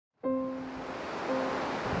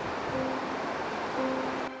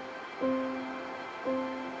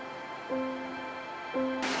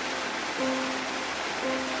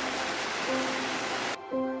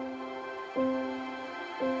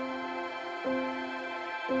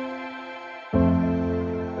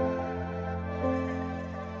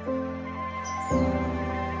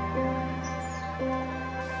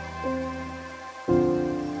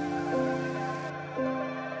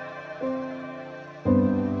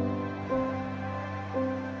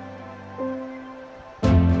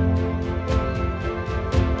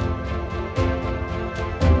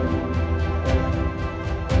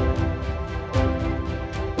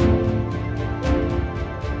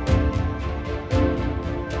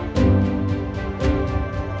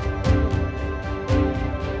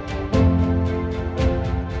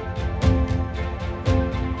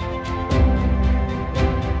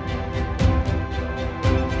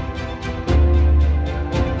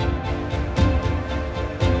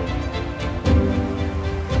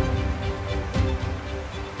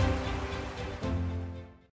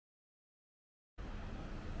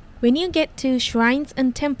When you get to shrines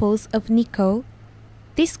and temples of Nikkō,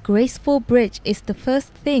 this graceful bridge is the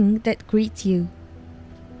first thing that greets you.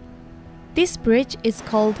 This bridge is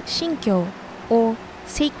called Shinkyo, or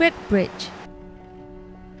Sacred Bridge.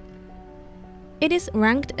 It is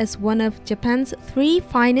ranked as one of Japan's 3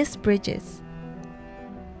 finest bridges.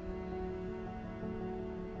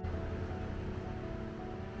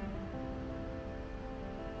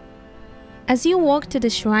 As you walk to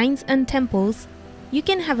the shrines and temples, you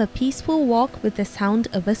can have a peaceful walk with the sound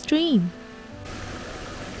of a stream.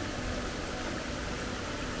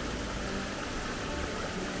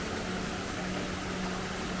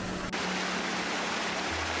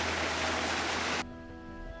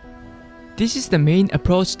 This is the main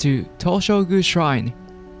approach to Toshogu Shrine.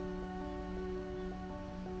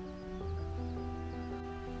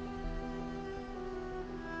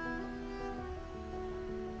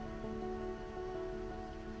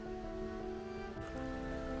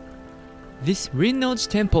 This Rinnoji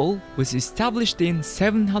Temple was established in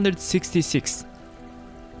 766.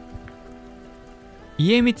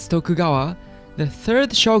 Iemitsu Tokugawa, the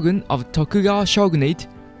 3rd shogun of Tokugawa shogunate,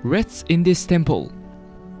 rests in this temple.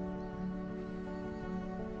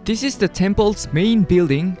 This is the temple's main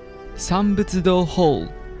building, Sanbutsudo Hall.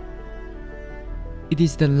 It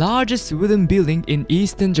is the largest wooden building in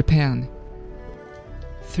eastern Japan.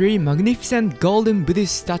 3 magnificent golden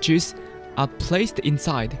Buddhist statues are placed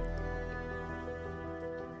inside.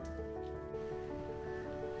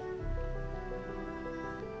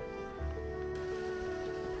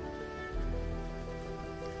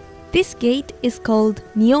 This gate is called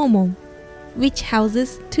Nyōmon, which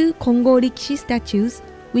houses 2 Kongo Rikishi statues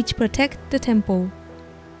which protect the temple.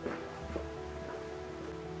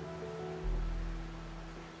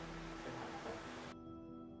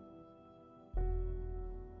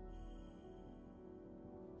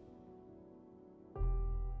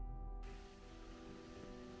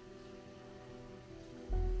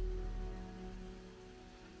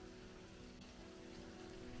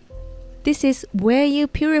 This is where you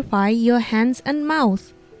purify your hands and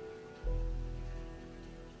mouth.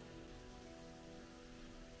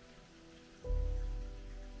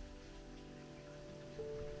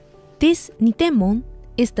 This Nitemon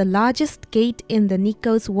is the largest gate in the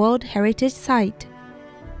Nikkō's World Heritage Site.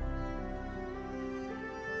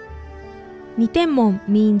 Nitemon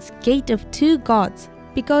means Gate of 2 Gods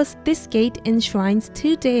because this gate enshrines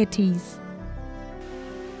 2 deities.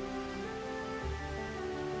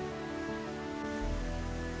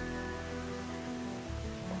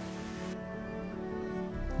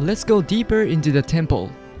 Let's go deeper into the temple.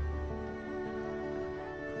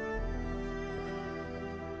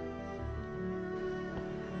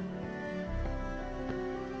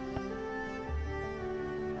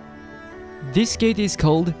 This gate is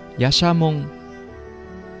called Yashamon.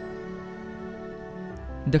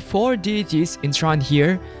 The 4 deities enshrined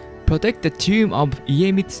here protect the tomb of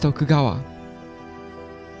Iemitsu Tokugawa.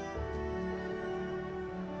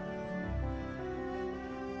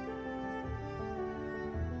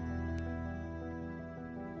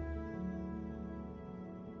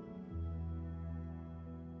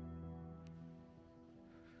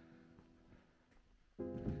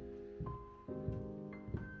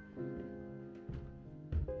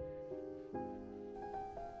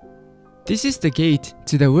 This is the gate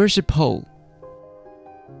to the worship hall.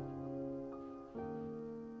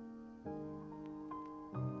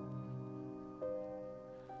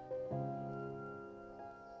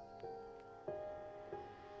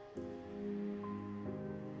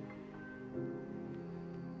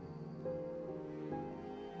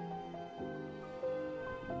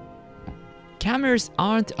 Cameras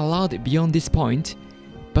aren't allowed beyond this point,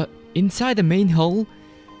 but inside the main hall,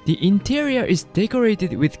 the interior is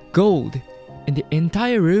decorated with gold, and the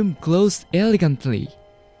entire room glows elegantly.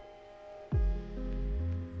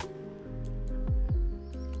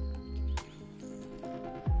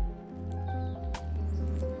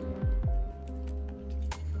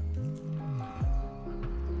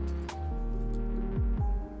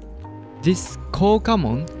 This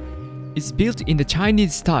Kokamon is built in the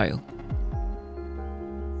Chinese style.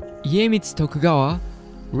 Iemitsu Tokugawa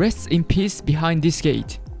rests in peace behind this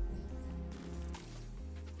gate.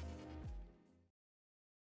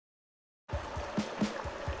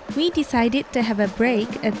 We decided to have a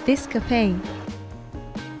break at this cafe.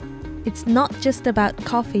 It's not just about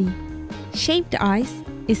coffee. Shaved ice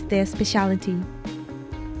is their specialty.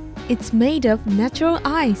 It's made of natural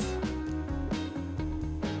ice.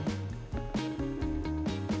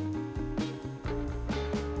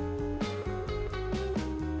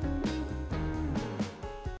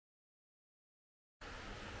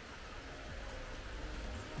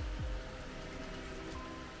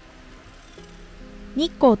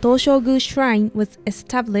 Nikkō Toshogu Shrine was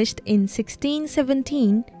established in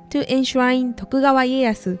 1617 to enshrine Tokugawa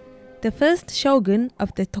Ieyasu, the first shogun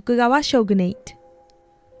of the Tokugawa shogunate.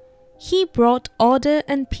 He brought order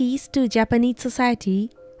and peace to Japanese society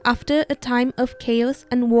after a time of chaos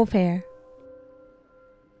and warfare.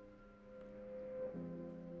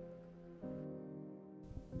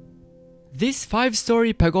 This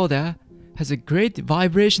 5-story pagoda has a great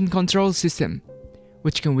vibration control system,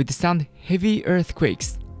 which can withstand heavy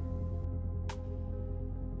earthquakes.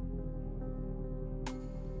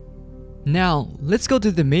 Now, let's go to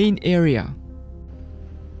the main area.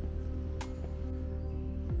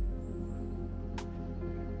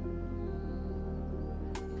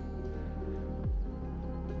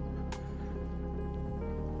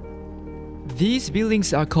 These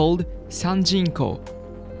buildings are called Sanjinko,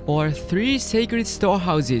 or 3 sacred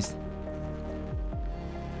storehouses.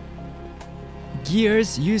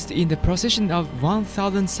 Gears used in the procession of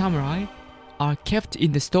 1,000 samurai are kept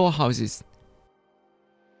in the storehouses.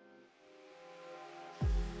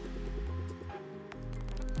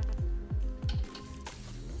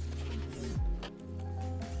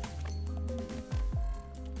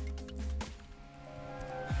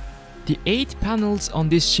 The 8 panels on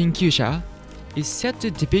this Shinkyusha is set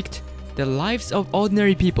to depict the lives of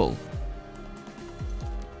ordinary people.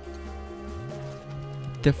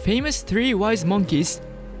 The famous 3 wise monkeys,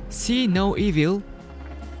 see no evil,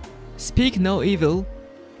 speak no evil,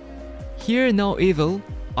 hear no evil,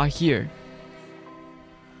 are here.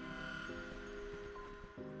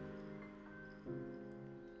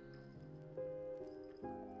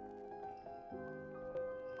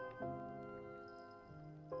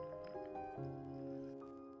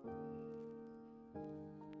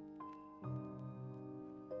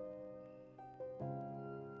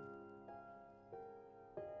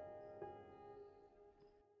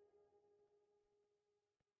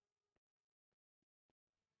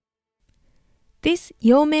 This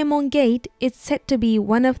Yomemon Gate is said to be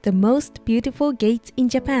one of the most beautiful gates in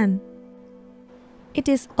Japan. It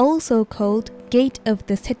is also called Gate of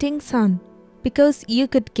the Setting Sun because you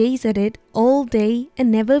could gaze at it all day and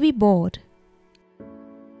never be bored.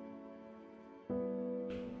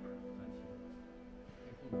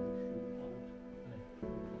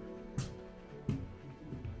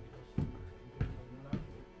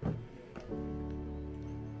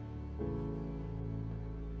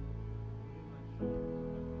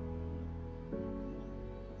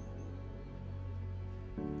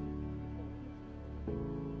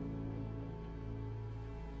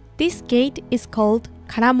 This gate is called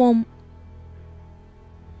Karamon.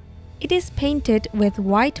 It is painted with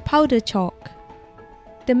white powder chalk.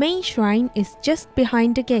 The main shrine is just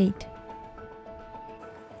behind the gate.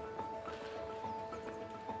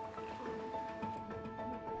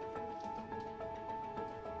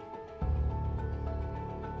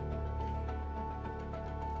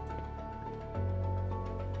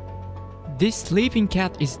 This sleeping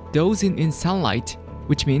cat is dozing in sunlight,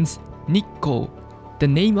 which means Nikkō, the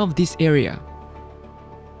name of this area.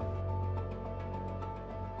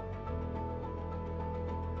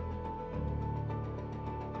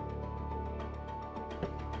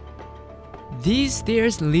 These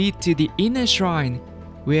stairs lead to the inner shrine,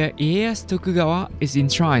 where Ieyasu Tokugawa is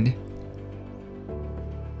enshrined.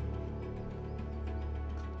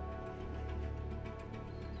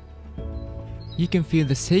 You can feel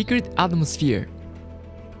the sacred atmosphere.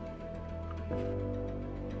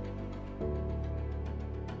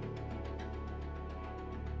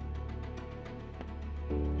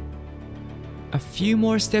 A few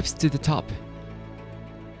more steps to the top.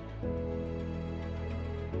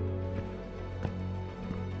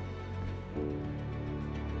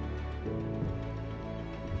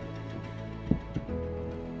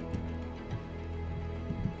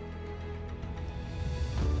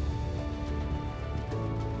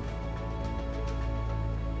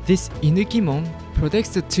 This Inukimon protects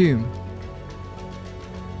the tomb.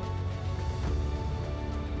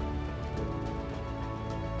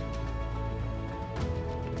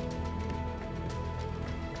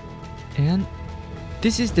 And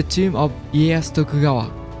this is the tomb of Ieyasu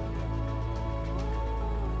Tokugawa.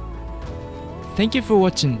 Thank you for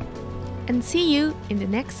watching. And see you in the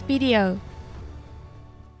next video.